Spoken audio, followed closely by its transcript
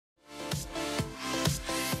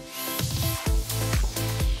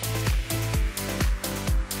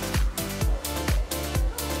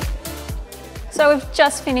So we've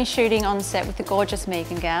just finished shooting on set with the gorgeous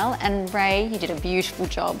Megan Gale, and Rae, you did a beautiful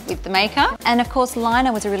job with the makeup. And of course,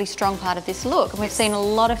 liner was a really strong part of this look, and we've seen a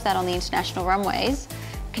lot of that on the international runways.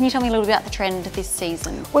 Can you tell me a little bit about the trend this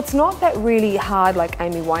season? Well, it's not that really hard like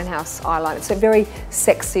Amy Winehouse eyeliner. It's a very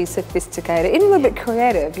sexy, sophisticated, even a little bit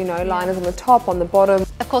creative, you know, liners on the top, on the bottom.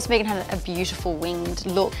 Of course, Megan had a beautiful winged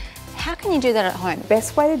look. How can you do that at home?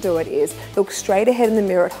 Best way to do it is look straight ahead in the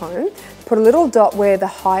mirror at home, put a little dot where the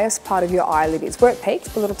highest part of your eyelid is, where it peaks,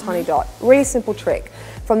 put a little tiny dot. Really simple trick.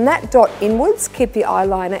 From that dot inwards, keep the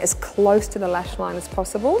eyeliner as close to the lash line as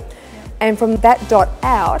possible. And from that dot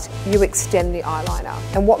out, you extend the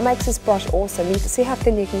eyeliner. And what makes this brush awesome, you can see how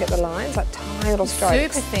thin you can get the lines, like tiny little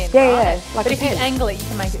strokes. Super thin, yeah, right? Yeah, like but if you angle it, you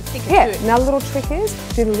can make it thicker yeah. too. Another little trick is,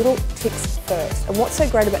 do the little ticks first. And what's so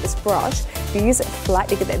great about this brush, if you use it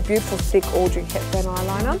flat, you get that beautiful, thick Audrey Hepburn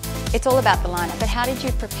eyeliner. It's all about the liner, but how did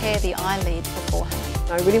you prepare the eyelid beforehand?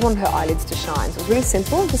 I really wanted her eyelids to shine, so it was really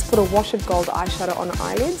simple. Just put a wash of gold eyeshadow on her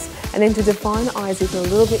eyelids, and then to define the eyes even a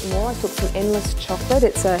little bit more, I took some Endless Chocolate.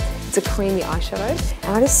 It's a creamy eyeshadow,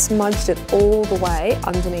 and I just smudged it all the way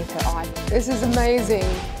underneath her eye. This is amazing.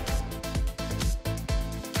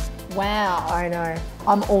 Wow. I know.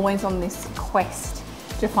 I'm always on this quest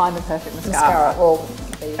to find the perfect mascara. Well,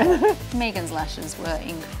 there you go. Megan's lashes were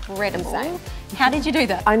incredible. Insane. How did you do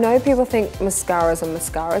that? I know people think mascaras are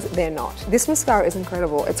mascaras, they're not. This mascara is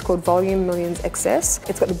incredible. It's called Volume Millions XS.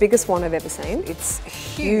 It's got the biggest one I've ever seen. It's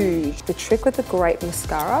huge. The trick with the great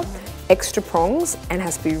mascara, extra prongs, and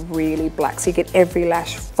has to be really black, so you get every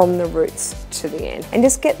lash from the roots to the end. And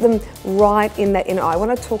just get them right in that inner eye. When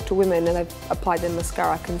I talk to women and they've applied their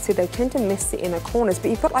mascara, I can see they tend to miss the inner corners, but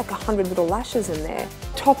you've got like 100 little lashes in there.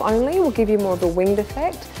 Top only will give you more of a winged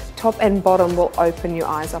effect. Top and bottom will open your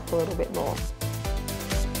eyes up a little bit more.